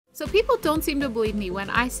So people don't seem to believe me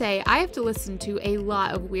when I say I have to listen to a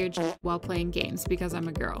lot of weird shit while playing games because I'm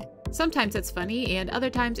a girl. Sometimes it's funny and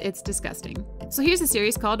other times it's disgusting. So here's a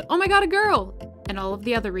series called Oh My God, a Girl! And all of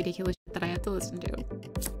the other ridiculous shit that I have to listen to.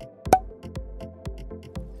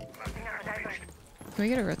 Can we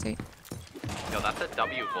get a rotate? Yo, that's a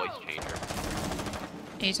W voice changer.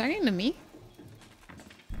 Are you talking to me?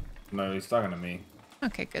 No, he's talking to me.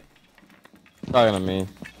 Okay, good. Talking to me.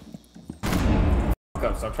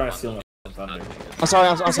 So I'm trying to steal my thunder. I'm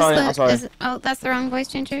sorry. Oh, that's the wrong voice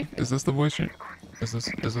changer. Is this the voice changer? Is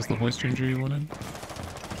this the voice changer you wanted?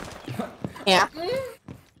 Yeah.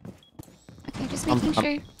 Okay, just making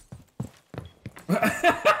sure.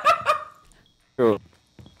 Cool.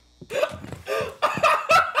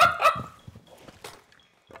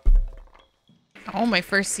 Oh, my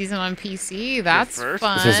first season on PC. That's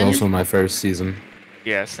fun. This is also my first season.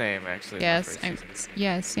 Yeah, same actually. Yes,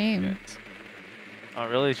 yeah, same. Yes. Oh,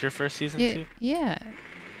 really? It's your first season too? Yeah.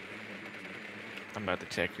 I'm about to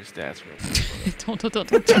check your stats real quick.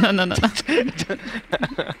 don't.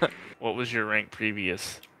 No. What was your rank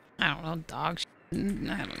previous? I don't know, dog shit.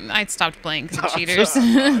 I stopped playing because of cheaters.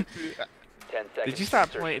 Did you stop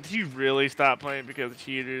playing? Did you really stop playing because of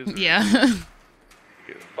cheaters? Yeah.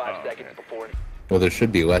 5 seconds before. Well, there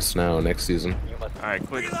should be less now next season. Alright,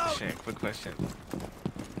 quick question.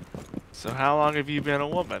 So how long have you been a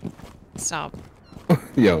woman? Stop.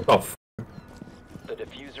 Yo. Oh, The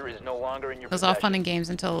diffuser is no longer in your It was all fun and games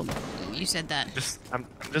until you said that. I'm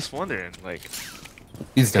just wondering, like.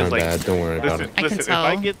 He's down like, bad. Don't worry about listen, it. I can if tell.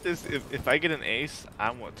 I get this, if I get an ace,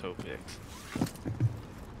 I want toe picks.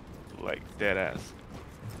 Like dead ass.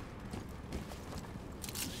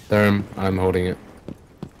 Therm, I'm holding it.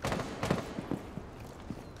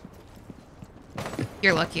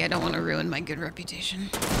 You're lucky I don't want to ruin my good reputation.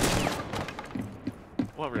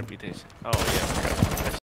 What reputation? Oh yeah.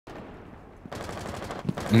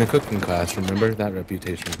 In the cooking class, remember that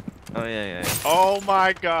reputation? Oh yeah. Oh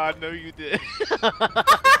my God! No, you did.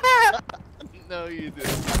 No, you did.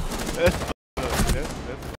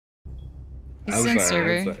 He's in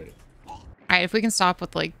server. Alright, if we can stop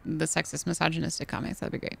with like the sexist, misogynistic comments,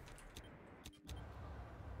 that'd be great.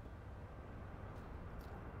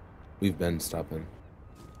 We've been stopping.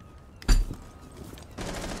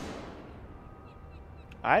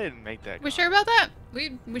 I didn't make that. We sure about that?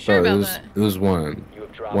 We sure about that? It was one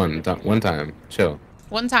time. Chill.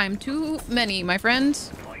 One time, too many, my friend.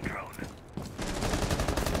 Not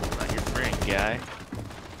your friend, guy.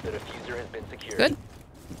 The diffuser has been secured. Good.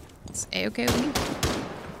 It's A-okay with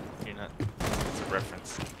me. You're not. It's a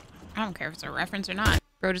reference. I don't care if it's a reference or not.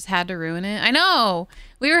 Bro just had to ruin it. I know!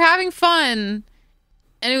 We were having fun!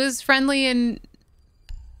 And it was friendly and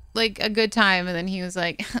like a good time, and then he was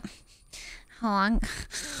like, How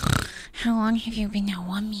long have you been a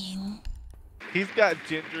woman? He's got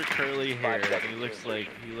ginger curly hair. And he looks like.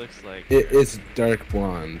 It's dark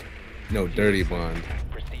blonde. No, dirty blonde.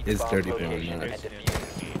 It's dirty blonde,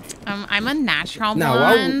 not. I'm a natural Now,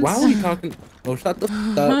 blonde. why are we talking? Oh, shut the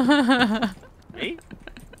f up. Me?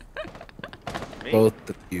 Me? Both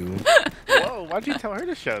of you. Whoa! Why'd you tell her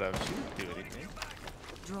to shut up? She didn't do anything.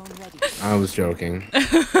 I was joking.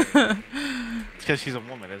 It's because she's a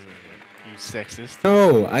woman, isn't it? You sexist.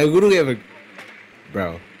 No, I literally have a.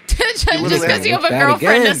 Bro. Just because you have a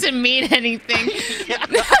girlfriend doesn't mean anything.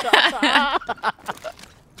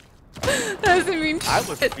 Doesn't mean I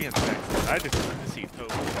wasn't being sexist. I just wanted to see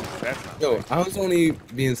Toby. That's not. Yo, I was only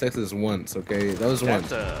being sexist once, okay? That was once.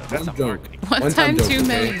 That's a joke. One time joke, too okay?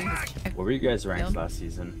 many. What were you guys ranked last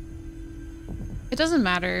season? It doesn't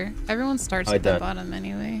matter. Everyone starts at the bottom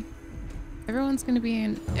anyway. Everyone's gonna be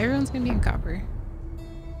in copper.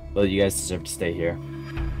 Well, you guys deserve to stay here.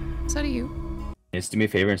 So do you. Just do me a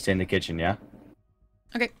favor and stay in the kitchen, yeah?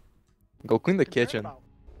 Okay. Go clean the kitchen.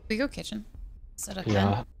 We go kitchen. Set up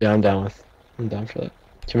Yeah, I'm down for that.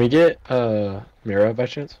 Can we get Mira by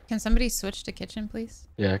chance? Can somebody switch to kitchen, please?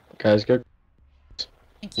 Yeah, guys, go.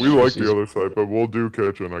 Thank We you. like the other side, but we'll do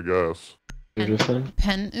kitchen, I guess.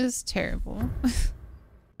 Pen is terrible.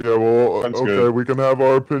 Yeah, well, That's okay, good. we can have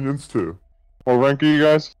our opinions too. What rank are you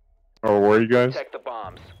guys? Or where are you guys? Protect the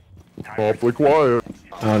bombs. Awfully quiet.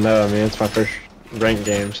 Oh no, I mean it's my first ranked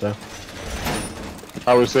game, so.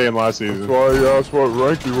 I was saying last season. That's why I asked what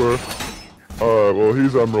rank you were. Alright, well,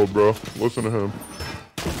 he's Emerald, bro. Listen to him.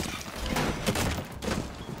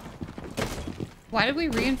 Why did we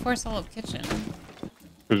reinforce all of kitchen?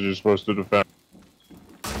 Because you're supposed to defend.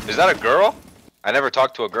 Is that a girl? I never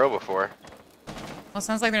talked to a girl before. Well, it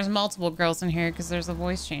sounds like there's multiple girls in here because there's a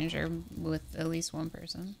voice changer with at least one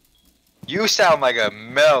person. You sound like a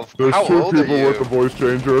MILF. There's How two old are people you? with the voice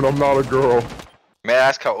changer, and I'm not a girl. May I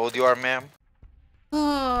ask how old you are, ma'am?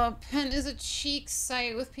 Oh, Pen is a cheek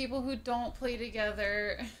site with people who don't play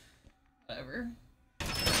together. Whatever. Now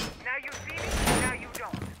you see me, now you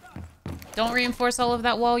don't. Don't reinforce all of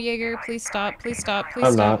that wall, Jaeger. Please stop. Please stop. Please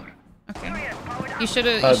I'm stop. not. Okay. You should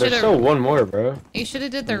have. There's still one more, bro. You should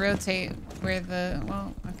have did the rotate where the.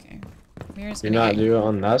 Well, okay. Mira's You're gonna not get, do it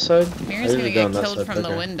on that side? Mira's I gonna usually go on get that killed side, from the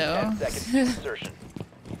okay. window. 10 seconds to insertion.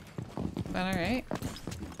 But alright.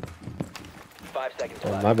 5 seconds Oh,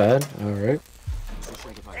 left. my bad. Alright.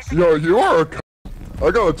 Yo, you are a c I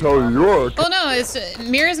gotta tell you, you are a c Well, no, it's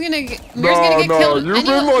Mira's gonna get No, killed.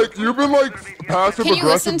 you've been like passive Can you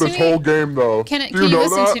listen aggressive to this me? whole game though. Can Do you you know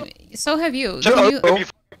listen that? to me? So have you. Shut Can up, you, you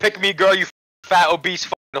pick me, girl. You fat, obese,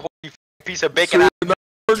 piece of bacon. We're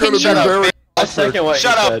gonna be Can you- very I second what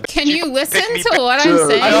Shut you up. said. Can you listen me, to what I'm Yeah,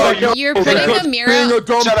 saying? I know You're Okay, putting because a Mira. being a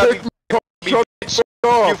dumb Shut up, pick me, shut the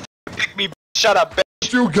fuck up. Pick me, shut up, bitch.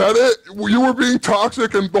 You get it? You were being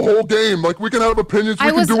toxic in the whole game. Like we can have opinions,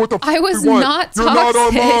 we can do what the fuck I was we want. not You're not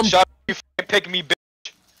our toxic. mom. Shut up, you pick me,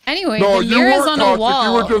 bitch. Anyway, No, the you Mira's weren't on a toxic, you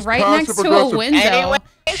wall were just right next to a passive-aggressive. window. Anyway,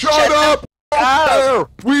 Shut up! We don't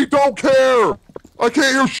care. We don't care. I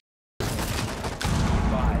can't hear.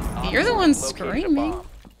 You're the one screaming.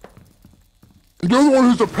 You're the one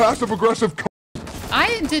who's a passive aggressive.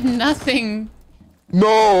 I did nothing.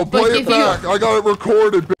 No, But play if it back. I got it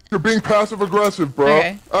recorded. Bitch. You're being passive aggressive, bro.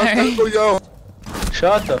 Okay, Ask alright. anybody else.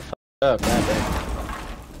 Shut the f up, man.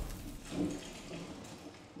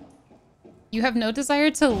 You have no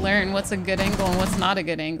desire to learn what's a good angle and what's not a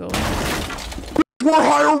good angle. We're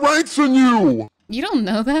higher ranks than you. You don't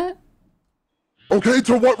know that? Okay,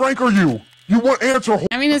 to what rank are you? You want answer.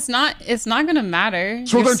 I mean, it's not gonna matter.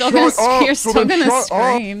 So you're then still shut gonna, up. You're So still then gonna shut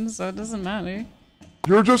up. scream, so it doesn't matter.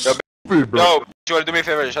 You're just stupid, bro. No, you wanna do me a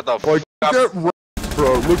favor? Shut the fuck Like, up. get wrecked,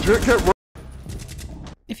 bro. Legit get wrecked.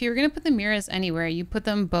 If you were gonna put the mirrors anywhere, you put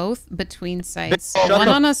them both between sites. Shut One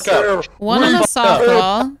the on a fuck up. one on a We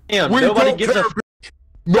softball, Damn, We nobody don't gives care, a bitch.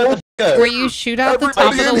 No. where you shoot out the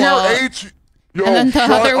top of Everybody the in wall, here hates you. Yo, and then the shut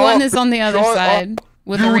other one up. is on the other Shut side up.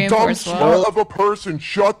 with a You dumb reinforced wall. slut of a person.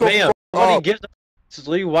 Shut the Damn, fuck nobody up. gives a f. This is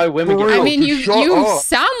literally why women For get. real. I mean, just shut you up.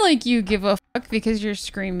 sound like you give a fuck because you're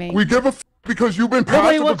screaming. We give a f because you've been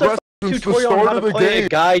Nobody passive wants a aggressive f- since the tutorial on how start to of the play a game.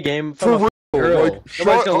 guy game For from a real. girl. Like, Nobody's shut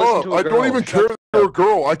gonna listen up. to a I girl. don't even Shut care that you're a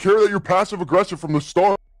girl. I care that you're passive aggressive from the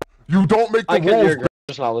start. You don't make the I could rules. hear a girl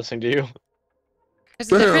just not listening to you.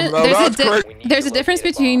 There's a Damn, difference, now there's, that's great. there's a difference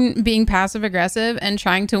between being passive aggressive and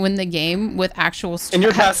trying to win the game with actual stress. And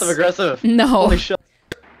you're passive aggressive. No. Holy shit.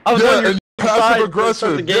 I was Yeah, on your and side passive to aggressive.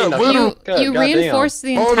 start the game. Yeah, Now, literally. You goddamn. reinforced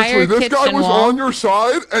the entire Honestly, this kitchen guy was wall. on your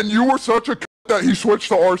side, and you were such a c that he switched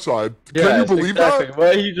to our side. Can Yes, you believe exactly. that?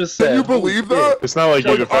 What you just said. Can you believe that? It's not like you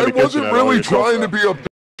Like, defend I the kitchen wasn't at all really yourself, trying to be a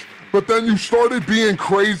bitch, but then you started being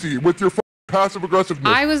crazy with your passive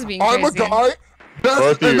aggressiveness. I was being I'm crazy. a guy. That's,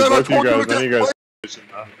 Both and you, then I both you told you guys, to none get of you guys.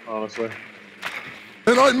 right, Honestly.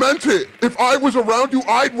 and I meant it. If I was around you,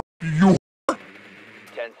 I'd you. 10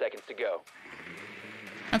 seconds to go.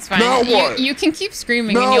 That's fine. Now what? You can keep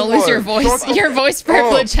screaming Now and you'll lose what? your voice. Shut the Your f- voice up.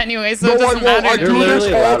 privilege anyway, so No, it doesn't I won't. matter. I do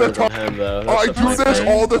this all the time. Him, though. I That's do the this point.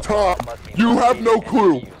 all the time. You have no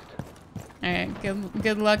clue. Alright,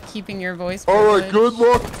 good luck keeping your voice All privilege. right, good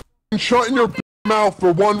luck shutting your mouth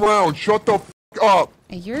for one round. Shut the f up.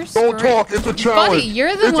 You're Don't talk. It's a challenge. Buddy,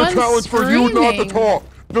 you're the it's one a challenge for you not to screaming. talk.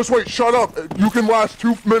 Just wait. Shut up. You can last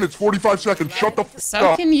 2 minutes 45 seconds. Shut the f So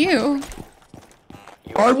up. can you.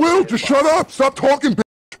 I will. Just shut up. Stop talking.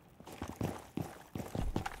 Bitch.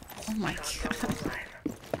 Oh my god.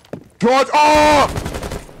 Shut up.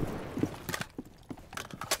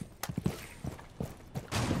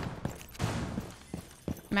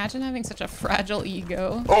 Imagine having such a fragile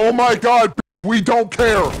ego. Oh my God. We don't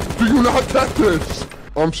care. Do you not get this?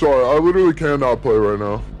 I'm sorry. I literally cannot play right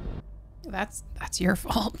now. That's your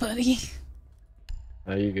fault, buddy.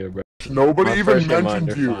 There you go, bro. Nobody My even first in mind,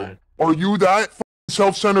 mentioned you're you. fine. Are you that f***ing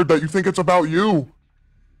self-centered that you think it's about you?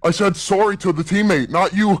 I said sorry to the teammate,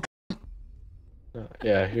 not you.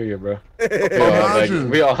 Yeah, here you go, bro. Imagine.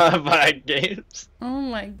 We all have bad games. Oh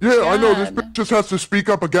my god. Yeah, I know. This bitch just has to speak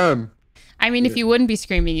up again. I mean, if you wouldn't be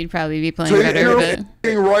screaming, you'd probably be playing Take better, your but...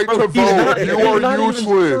 f***ing right to He's not- vote. You he's are not even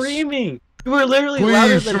useless. screaming. You were literally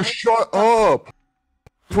louder Please, than just shut up.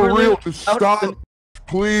 For We're real, literally just louder stop. than-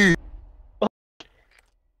 Please.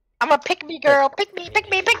 I'm a pick me girl. Pick me, pick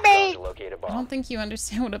me, pick me. Locate a I bomb. don't think you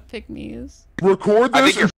understand what a pick-me is. Record I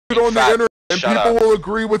this think and you're put it on the fat. internet, and Shut people up. will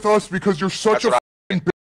agree with us because you're such That's a what f***ing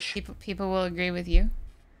bitch. People will agree with you.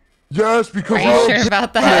 Yes, because Are you you're sure a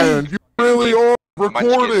about that? man. You really are. Record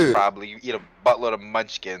Munchkins, it. probably. You eat a buttload of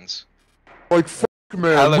munchkins. Like, fuck, I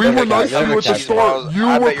man. look We like were a guy- nice to I you look at the at you, start. balls. You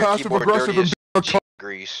I were bet your passive keyboard aggressive dirty as and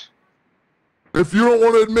Grease. If you don't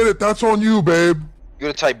want to admit it, that's on you, babe. You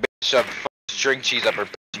gonna type bitch up, string cheese up her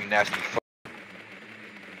bitch, you nasty fuck.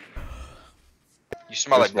 You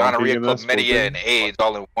smell There's like gonorrhea, one thing in this, chlamydia, one and AIDS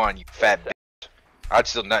all in one, you fat bitch. I'd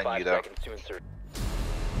still nut in you though.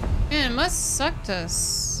 Man, it must suck to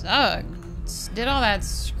suck. Did all that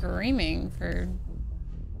screaming for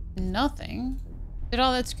nothing. Did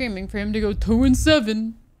all that screaming for him to go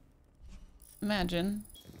 2-7. Imagine.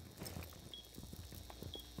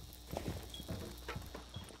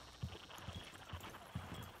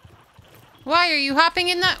 Why are you hopping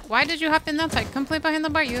in that? Why did you hop in that side? Come play behind the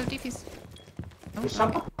bar. You have DPs. Oh,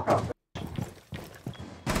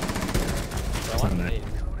 okay.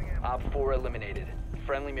 Op 4 eliminated.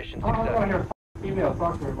 Friendly mission success.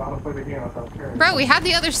 Bro, we had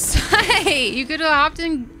the other side. You could have hopped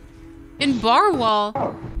in bar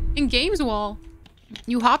wall, in games wall.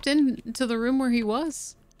 You hopped into the room where he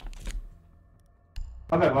was.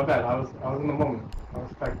 My bad. I was in the moment. I was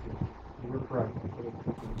expecting. You were correct.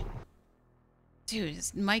 Dude,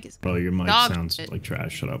 his mic is. Bro, your mic dog sounds shit. like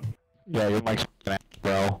trash. Shut up. Yeah, your mic's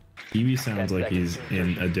bro. Evie sounds like he's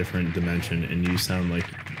in a different dimension, and you sound like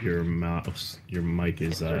your mouse, your mic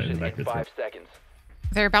is in the back of the 5 seconds.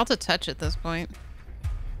 They're about to touch at this point.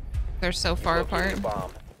 They're so far apart.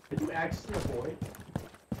 Did you actually avoid?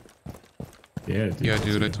 Yeah, dude. Yeah,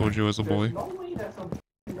 dude, I told you I was a boy. No way that's a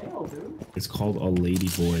male, dude. It's called a lady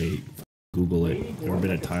boy. Google it. Ever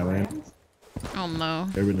been to Thailand? Oh no.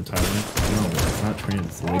 Ever been to Thailand? No, it's not trans.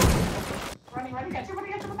 It's a lady boy. Running, got you. What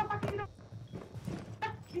the fuck are you doing?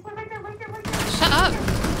 He's right there. Shut up.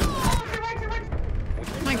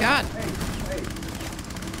 Oh my god.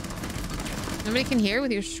 Nobody can hear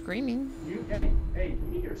with your screaming. Hey, you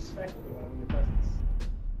need your respect when I'm in your presence.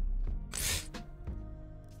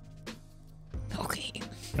 Okay.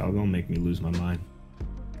 Y'all gonna make me lose my mind.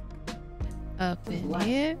 Up in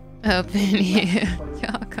here. Up in here.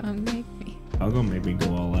 Y'all come make me. Y'all gonna make me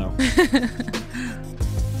go all out.